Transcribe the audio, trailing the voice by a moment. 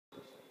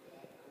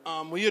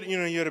Well, you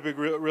had a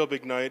real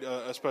big night,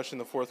 especially in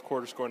the fourth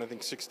quarter, scoring I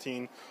think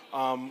 16.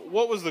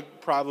 What was the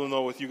problem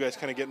though with you guys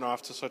kind of getting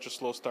off to such a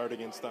slow start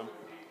against them?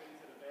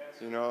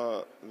 They're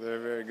a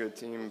very good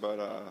team, but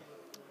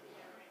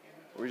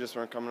we just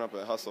weren't coming up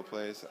with hustle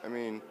plays. I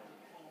mean,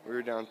 we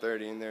were down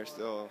 30, and they're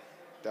still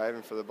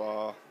diving for the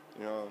ball,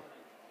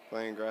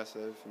 playing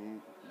aggressive,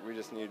 and we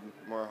just need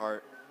more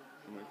heart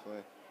when we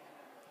play.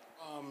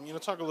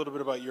 Talk a little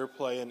bit about your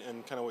play and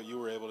kind of what you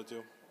were able to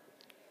do.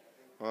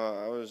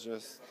 Well, I was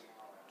just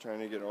trying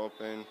to get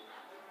open.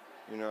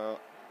 I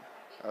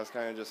was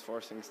kind of just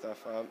forcing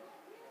stuff up,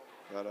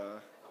 but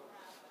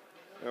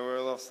we're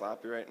a little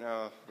sloppy right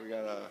now. We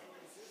gotta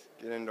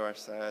get into our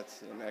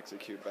sets and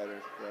execute better.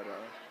 But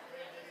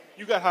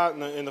You got hot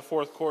in the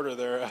fourth quarter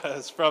there.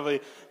 It's probably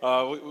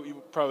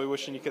you probably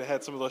wishing you could have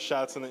had some of those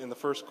shots in the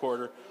first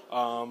quarter.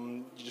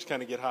 You just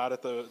kind of get hot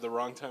at the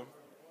wrong time.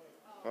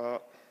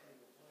 well,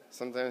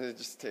 sometimes it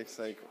just takes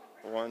like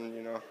one,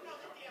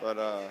 But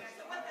I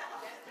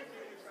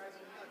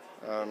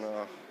don't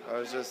know.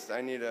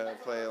 I need to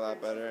play a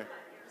lot better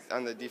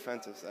on the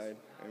defensive side.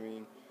 I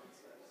mean,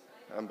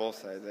 on both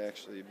sides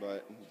actually,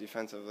 but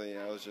defensively,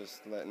 I was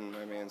just letting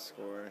my man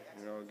score,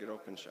 get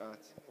open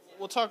shots.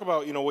 We'll talk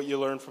about what you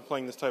learned from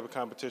playing this type of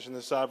competition.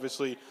 This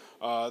obviously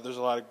there's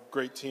a lot of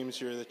great teams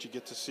here that you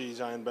get to see: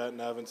 Zion, Benton,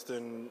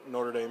 Evanston,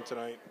 Notre Dame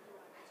tonight.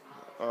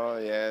 Oh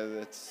yeah,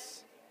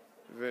 it's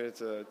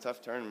a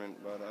tough tournament,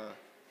 but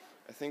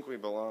I think we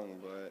belong.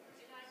 But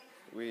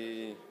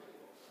we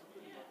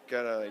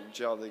gotta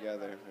gel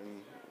together,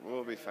 and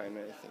we'll be fine.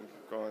 I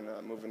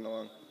think moving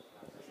along.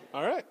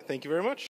 All right, thank you very much.